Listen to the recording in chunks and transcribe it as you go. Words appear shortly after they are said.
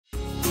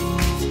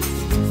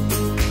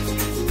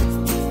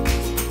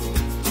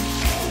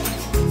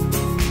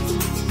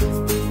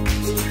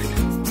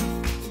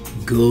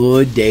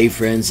Good day,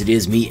 friends. It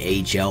is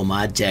me,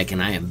 HLModTech,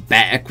 and I am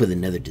back with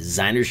another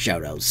designer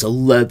shoutout. So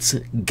let's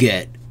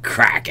get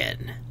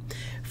cracking.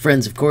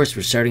 Friends, of course,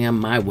 we're starting on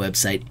my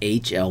website,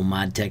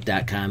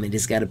 HLModTech.com. It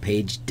has got a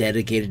page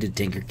dedicated to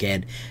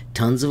Tinkercad,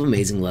 tons of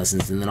amazing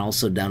lessons, and then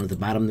also down at the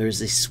bottom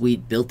there's a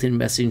sweet built-in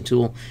messaging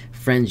tool.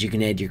 Friends, you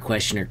can add your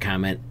question or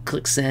comment,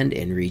 click send,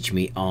 and reach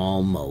me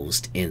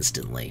almost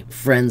instantly.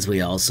 Friends,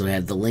 we also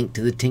have the link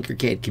to the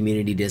Tinkercad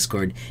community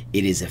Discord.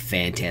 It is a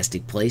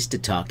fantastic place to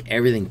talk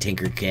everything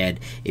Tinkercad.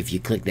 If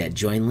you click that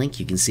join link,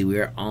 you can see we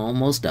are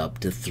almost up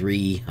to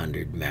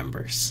 300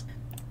 members.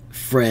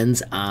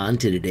 Friends, on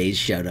to today's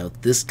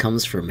shoutout. This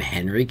comes from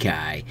Henry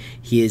Kai.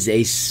 He is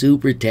a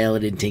super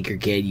talented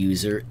Tinkercad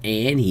user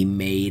and he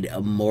made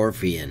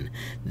Amorphian.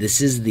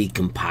 This is the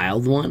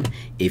compiled one.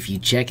 If you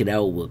check it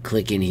out, we'll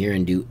click in here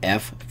and do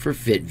F for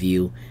fit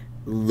view.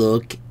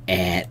 Look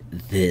at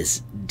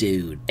this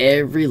dude.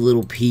 Every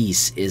little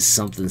piece is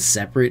something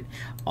separate.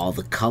 All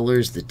the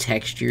colors, the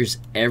textures,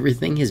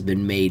 everything has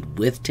been made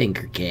with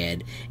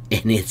Tinkercad,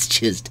 and it's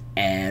just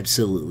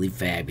absolutely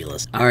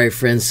fabulous. Alright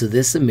friends, so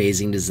this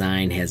amazing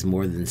design has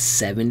more than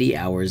 70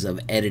 hours of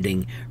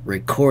editing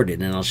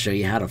recorded, and I'll show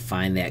you how to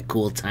find that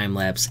cool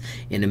time-lapse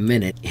in a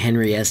minute.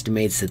 Henry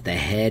estimates that the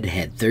head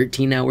had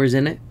 13 hours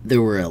in it.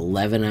 There were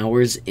 11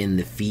 hours in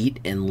the feet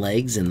and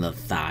legs and the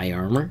thigh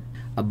armor.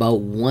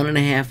 About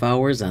 1.5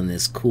 hours on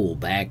this cool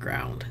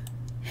background.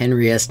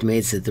 Henry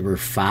estimates that there were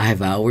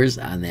 5 hours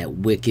on that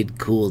wicked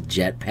cool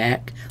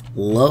jetpack.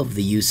 Love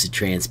the use of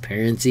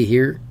transparency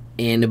here.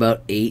 And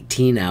about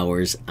 18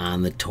 hours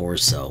on the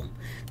torso.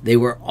 They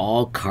were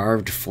all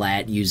carved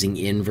flat using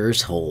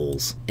inverse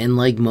holes. And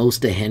like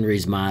most of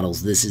Henry's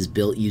models, this is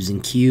built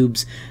using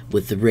cubes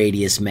with the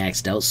radius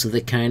maxed out so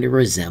they kind of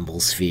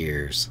resemble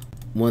spheres.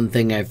 One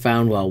thing I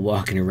found while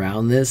walking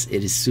around this,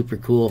 it is super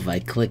cool. If I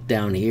click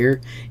down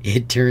here,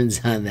 it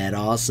turns on that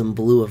awesome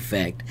blue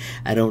effect.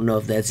 I don't know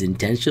if that's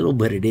intentional,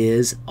 but it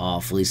is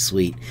awfully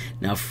sweet.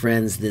 Now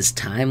friends, this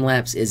time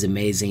lapse is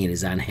amazing. It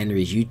is on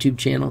Henry's YouTube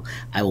channel.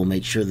 I will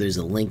make sure there's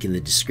a link in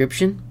the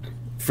description.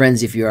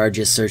 Friends, if you are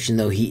just searching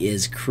though, he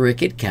is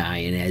Cricket Kai,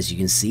 and as you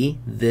can see,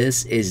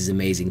 this is his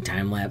amazing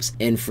time-lapse.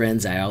 And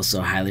friends, I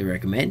also highly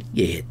recommend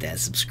you hit that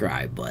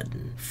subscribe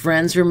button.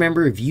 Friends,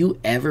 remember, if you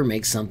ever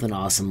make something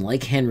awesome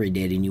like Henry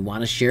did and you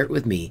want to share it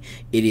with me,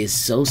 it is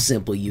so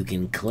simple. You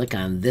can click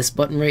on this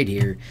button right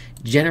here,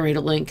 generate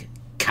a link,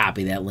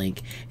 copy that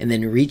link, and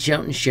then reach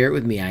out and share it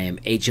with me. I am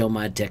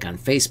HLModTech on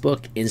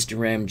Facebook,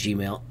 Instagram,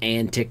 Gmail,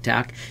 and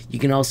TikTok. You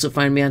can also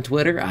find me on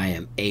Twitter. I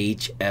am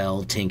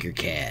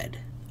HLTinkercad.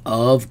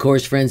 Of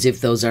course, friends,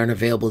 if those aren't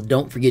available,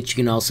 don't forget you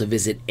can also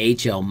visit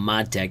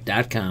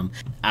HLModTech.com.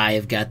 I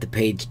have got the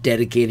page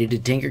dedicated to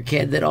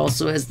Tinkercad that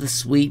also has the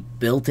sweet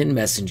built-in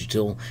messenger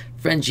tool.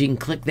 Friends, you can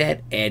click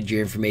that, add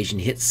your information,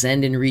 hit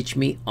send, and reach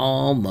me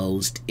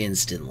almost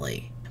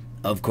instantly.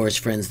 Of course,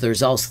 friends,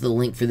 there's also the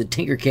link for the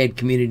Tinkercad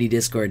community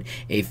Discord,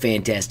 a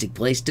fantastic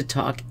place to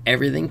talk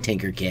everything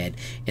Tinkercad.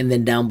 And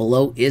then down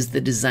below is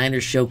the designer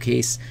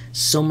showcase.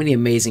 So many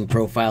amazing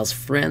profiles.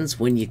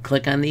 Friends, when you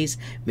click on these,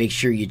 make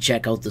sure you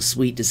check out the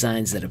sweet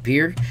designs that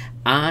appear.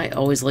 I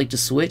always like to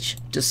switch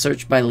to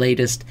search by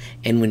latest,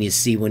 and when you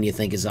see one you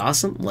think is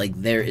awesome,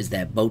 like there is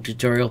that boat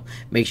tutorial,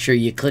 make sure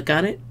you click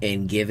on it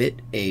and give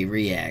it a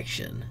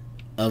reaction.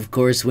 Of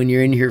course, when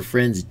you're in here,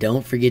 friends,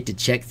 don't forget to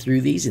check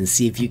through these and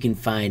see if you can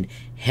find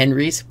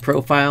Henry's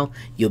profile.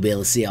 You'll be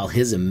able to see all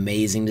his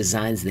amazing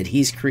designs that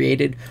he's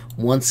created.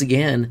 Once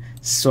again,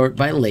 sort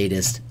by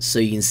latest so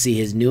you can see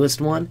his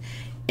newest one,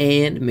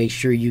 and make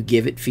sure you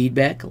give it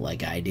feedback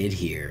like I did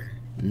here.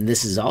 And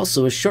this is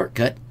also a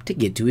shortcut to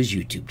get to his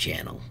YouTube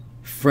channel.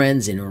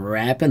 Friends, in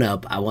wrapping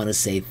up, I want to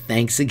say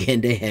thanks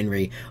again to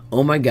Henry.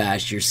 Oh my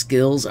gosh, your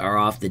skills are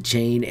off the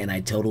chain, and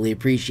I totally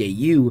appreciate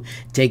you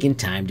taking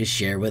time to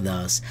share with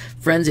us.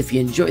 Friends, if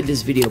you enjoyed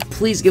this video,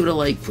 please give it a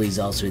like. Please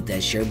also hit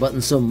that share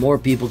button so more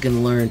people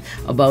can learn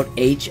about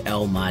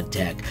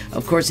HLModTech.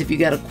 Of course, if you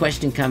got a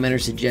question, comment, or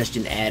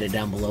suggestion, add it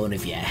down below. And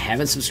if you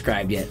haven't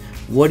subscribed yet,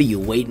 what are you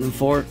waiting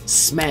for?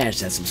 Smash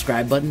that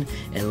subscribe button.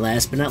 And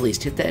last but not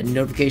least, hit that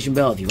notification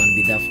bell if you want to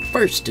be the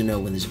first to know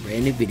when there's a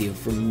brand new video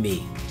from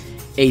me,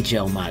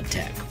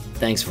 HLModTech.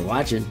 Thanks for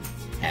watching.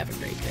 Have a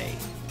great day.